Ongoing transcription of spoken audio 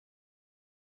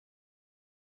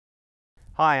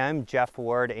Hi, I'm Jeff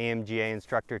Ward, AMGA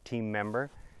instructor team member.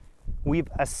 We've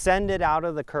ascended out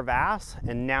of the crevasse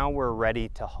and now we're ready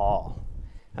to haul.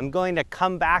 I'm going to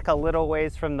come back a little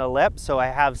ways from the lip so I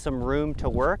have some room to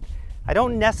work. I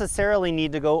don't necessarily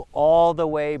need to go all the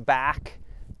way back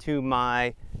to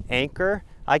my anchor.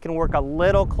 I can work a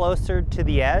little closer to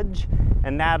the edge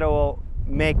and that'll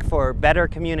make for better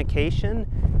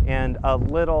communication and a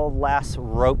little less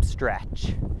rope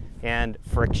stretch and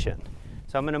friction.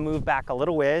 So I'm going to move back a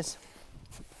little ways.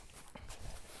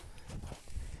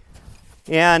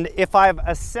 And if I've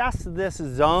assessed this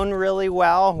zone really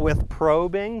well with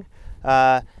probing,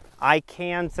 I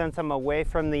can, since I'm away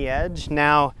from the edge,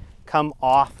 now come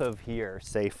off of here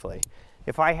safely.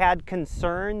 If I had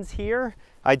concerns here,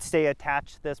 I'd stay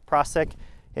attached to this prusik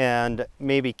and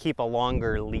maybe keep a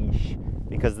longer leash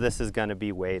because this is going to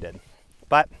be weighted.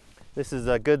 But this is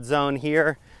a good zone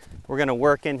here. We're going to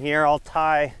work in here. I'll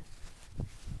tie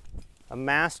a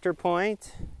master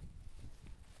point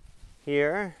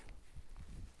here.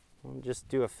 I'll just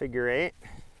do a figure 8.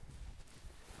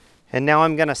 And now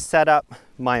I'm going to set up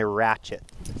my ratchet.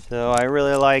 So I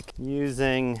really like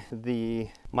using the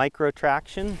micro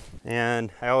traction,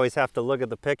 and I always have to look at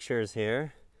the pictures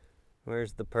here.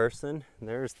 Where's the person?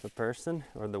 There's the person,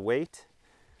 or the weight.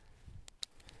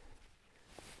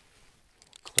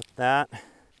 Clip that,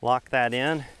 lock that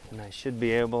in, and I should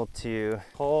be able to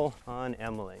pull on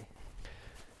Emily.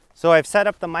 So I've set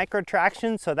up the micro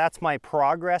traction, so that's my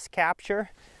progress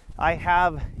capture. I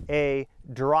have a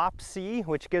drop C,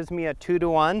 which gives me a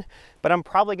 2-to-1, but I'm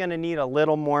probably going to need a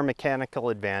little more mechanical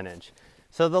advantage.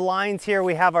 So the lines here,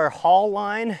 we have our haul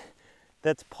line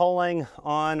that's pulling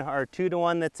on our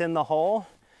 2-to-1 that's in the hole.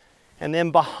 And then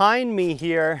behind me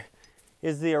here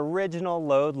is the original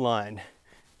load line,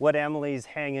 what Emily's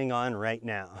hanging on right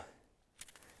now.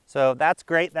 So that's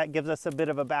great. That gives us a bit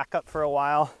of a backup for a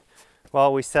while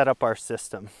we set up our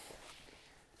system.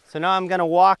 So now I'm going to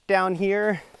walk down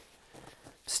here,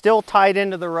 still tied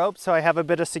into the rope, so I have a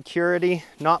bit of security,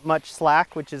 not much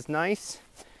slack, which is nice.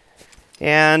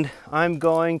 And I'm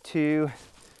going to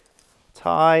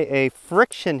tie a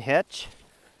friction hitch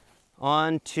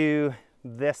onto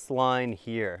this line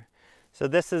here. So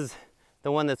this is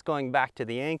the one that's going back to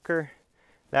the anchor.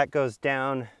 That goes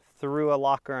down through a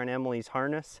locker on Emily's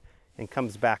harness and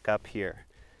comes back up here.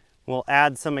 We'll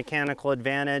add some mechanical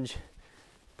advantage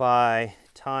by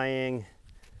tying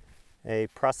a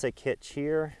prusik hitch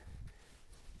here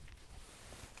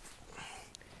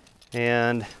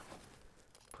and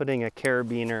putting a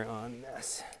carabiner on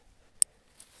this.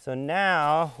 So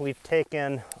now we've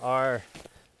taken our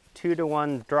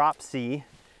 2-to-1 drop C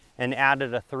and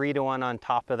added a 3-to-1 on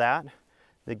top of that.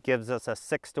 That gives us a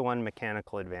 6-to-1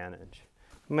 mechanical advantage.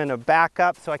 I'm going to back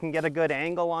up so I can get a good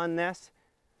angle on this.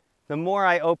 The more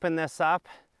I open this up,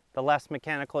 the less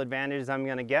mechanical advantage I'm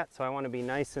going to get. So I want to be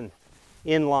nice and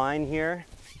in line here.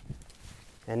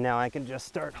 And now I can just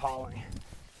start hauling.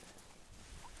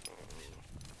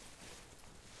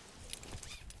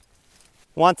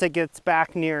 Once it gets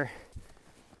back near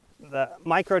the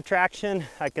micro traction,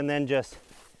 I can then just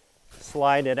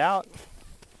slide it out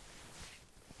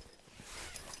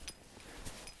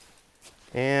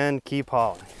and keep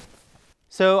hauling.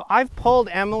 So I've pulled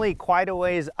Emily quite a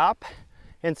ways up,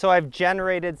 and so I've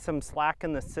generated some slack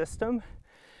in the system.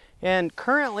 And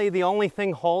currently the only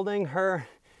thing holding her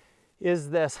is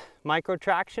this micro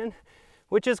traction,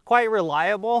 which is quite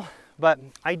reliable, but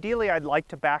ideally I'd like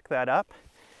to back that up.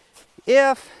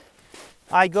 If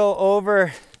I go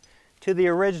over to the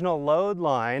original load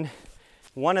line,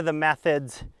 one of the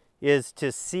methods is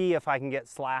to see if I can get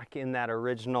slack in that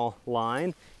original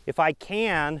line. If I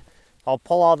can, I'll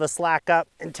pull all the slack up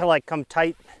until I come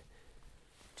tight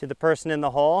to the person in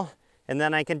the hole, and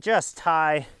then I can just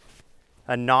tie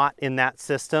a knot in that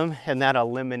system, and that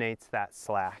eliminates that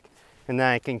slack. And then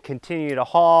I can continue to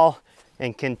haul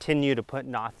and continue to put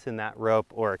knots in that rope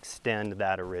or extend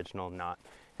that original knot.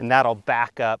 And that'll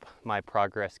back up my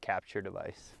progress capture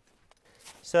device.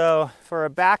 So for a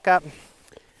backup,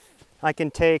 I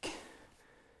can take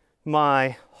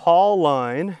my haul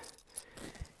line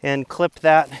and clip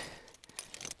that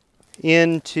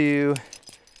into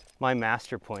my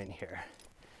master point here.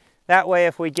 That way,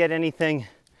 if we get anything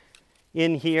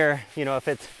in here, you know, if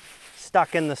it's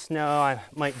stuck in the snow, I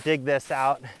might dig this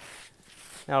out.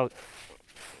 That'll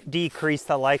decrease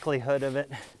the likelihood of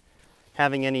it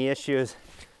having any issues.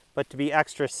 But to be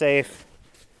extra safe,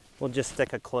 we'll just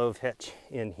stick a clove hitch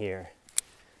in here.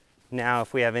 Now,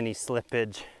 if we have any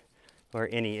slippage or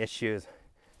any issues,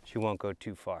 she won't go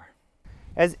too far.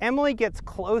 As Emily gets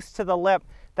close to the lip,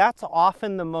 that's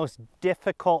often the most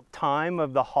difficult time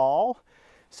of the haul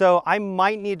So I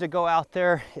might need to go out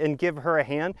there and give her a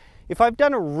hand. If I've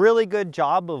done a really good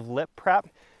job of lip prep,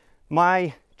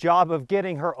 my job of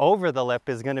getting her over the lip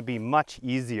is going to be much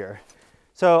easier.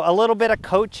 So a little bit of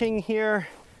coaching here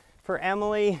for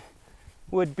Emily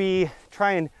would be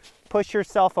try and push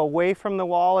yourself away from the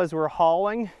wall as we're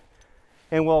hauling,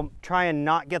 and we'll try and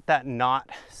not get that knot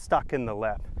stuck in the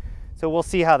lip. So we'll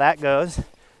see how that goes.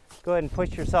 Go ahead and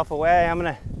push yourself away. I'm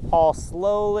gonna haul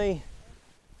slowly.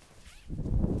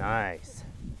 Nice.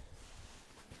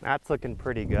 That's looking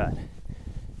pretty good.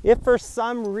 If for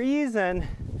some reason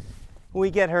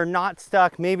we get her not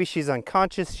stuck, maybe she's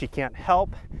unconscious, she can't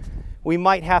help, we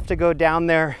might have to go down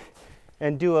there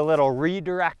and do a little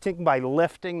redirecting by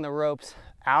lifting the ropes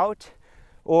out,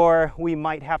 or we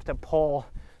might have to pull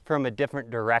from a different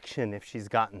direction if she's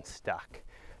gotten stuck.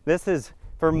 This is,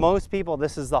 for most people,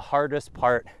 this is the hardest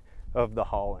part of the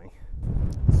hauling.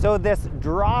 So this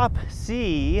drop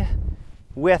C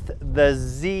with the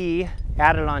Z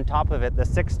added on top of it, the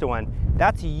 6-to-1,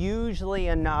 that's usually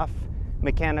enough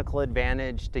mechanical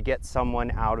advantage to get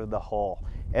someone out of the hole.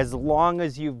 As long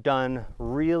as you've done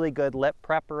really good lip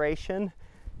preparation,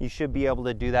 you should be able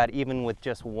to do that even with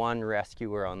just one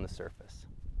rescuer on the surface.